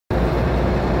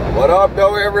What up,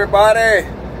 though, everybody?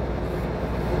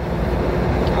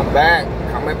 I'm back,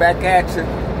 coming back at you.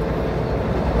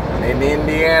 I'm in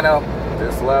Indiana.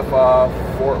 Just left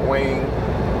Fort Wayne.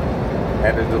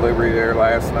 Had a delivery there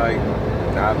last night.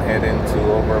 Now I'm heading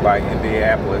to over by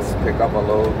Indianapolis, pick up a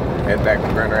load, head back to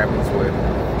Grand Rapids with,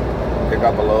 pick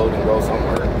up a load and go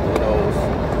somewhere. Who knows?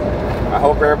 I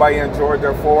hope everybody enjoyed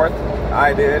their 4th.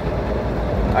 I did.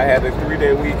 I had a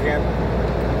 3-day weekend.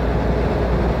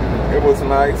 It was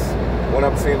nice. Went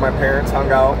up seeing my parents,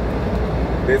 hung out,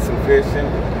 did some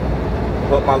fishing,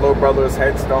 put my little brother's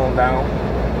headstone down.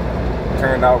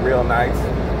 Turned out real nice.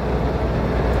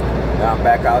 Now I'm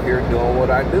back out here doing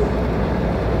what I do.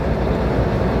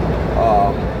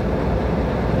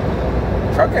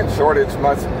 Trucking shortage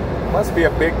must be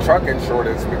a big trucking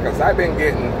shortage, because I've been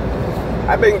getting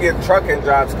trucking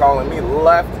jobs calling me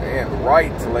left and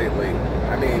right lately.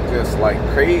 I mean, just like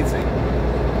crazy.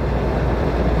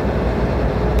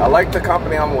 I like the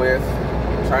company I'm with.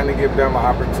 I'm trying to give them an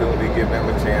opportunity, give them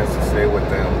a chance to stay with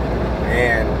them.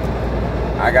 And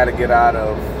I got to get out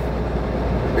of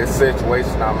this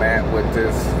situation I'm at with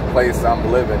this place I'm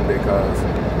living, because,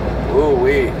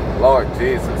 ooh-wee, Lord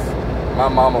Jesus, my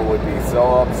mama would be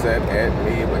so upset at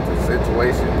me with the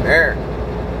situation there.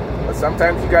 But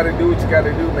sometimes you got to do what you got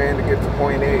to do, man, to get to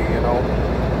point A, you know.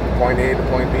 Point A to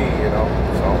point B, you know.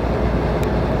 So,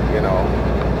 you know,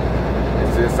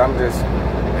 it's just,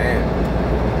 man,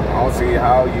 I don't see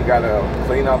how you gotta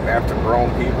clean up after grown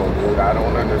people, dude. I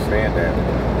don't understand that.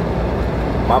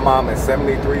 My mom is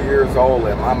 73 years old,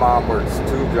 and my mom works 2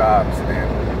 jobs, man.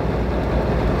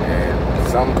 And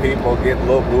some people get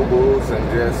little boo-boos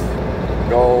and just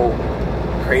go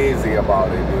crazy about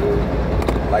it, dude.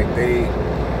 Like they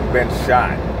been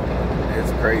shot.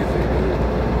 It's crazy, dude.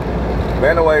 But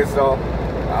anyway, so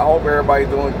I hope everybody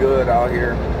doing good out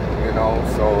here, you know.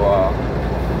 So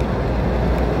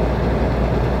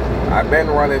I've been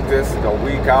running just a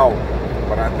week out,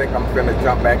 but I think I'm gonna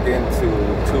jump back into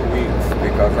 2 weeks,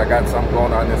 because I got something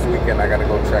going on this weekend I gotta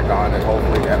go check on, and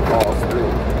hopefully that falls through.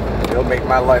 It'll make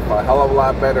my life a hell of a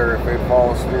lot better if it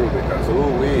falls through, because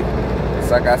ooh-wee,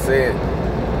 it's like I said,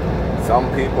 some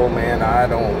people, man, I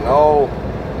don't know.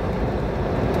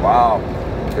 Wow,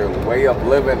 their way of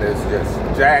living is just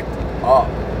jacked up,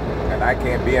 and I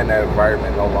can't be in that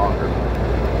environment no longer.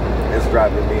 It's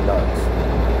driving me nuts.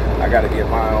 I gotta get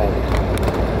my own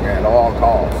at all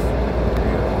costs,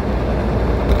 you know.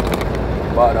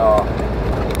 But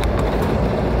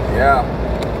yeah.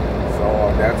 So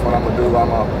that's what I'm gonna do. I'm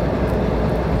gonna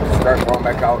start going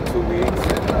back out in 2 weeks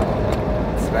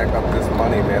and stack up this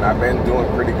money, man. I've been doing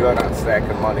pretty good on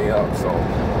stacking money up, so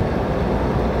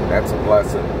that's a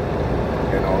blessing,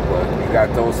 you know. But you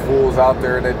got those fools out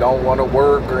there that don't want to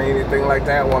work or anything like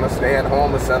that, want to stay at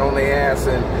home and sit on their ass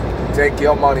and take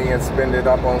your money and spend it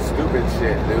up on stupid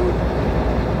shit, dude.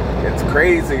 It's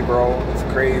crazy, bro. It's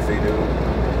crazy, dude.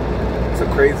 It's a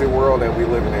crazy world that we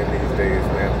living in these days,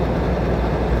 man.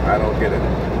 I don't get it.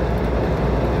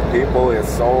 People is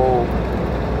so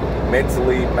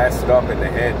mentally messed up in the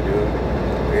head, dude.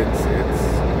 It's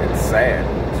sad.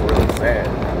 It's really sad.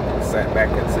 Sit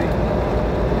back and see.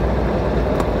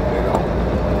 You know,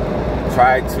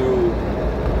 try to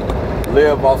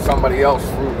live off somebody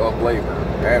else's fruit of labor.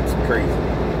 That's crazy.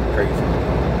 Crazy.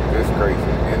 It's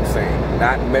crazy. Insane.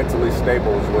 Not mentally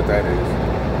stable is what that is.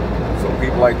 So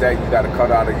people like that, you got to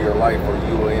cut out of your life, or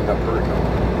you will end up hurting them.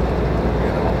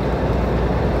 You know.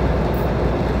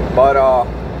 But,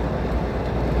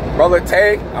 Brother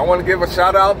Tay, I want to give a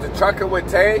shout out to Trucking with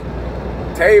Tay.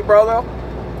 Tay, brother,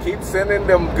 keep sending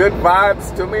them good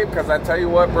vibes to me, because I tell you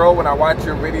what, bro, when I watch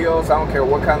your videos, I don't care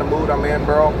what kind of mood I'm in,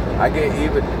 bro. I get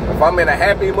even. If I'm in a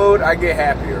happy mood, I get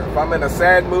happier. If I'm in a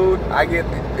sad mood, I get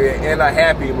in a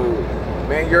happy mood.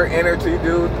 Man, your energy,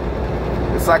 dude,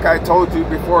 it's like I told you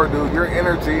before, dude, your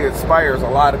energy inspires a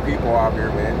lot of people out here,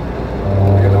 man.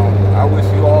 You know, I wish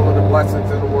you all of the blessings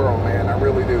in the world, man. I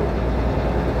really do.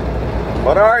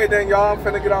 But all right, then, y'all, I'm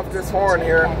finna get off this horn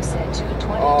here. I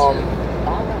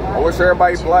wish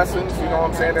everybody blessings, you know what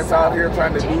I'm saying, that's out here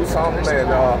trying to do something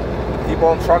and keep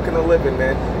on trucking a living,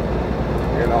 man.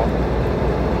 You know.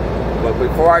 But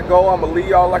before I go, I'm going to leave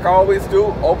y'all like I always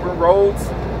do. Open roads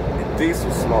and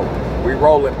diesel smoke. We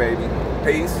rolling, baby.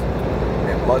 Peace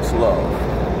and much love.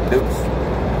 Deuce.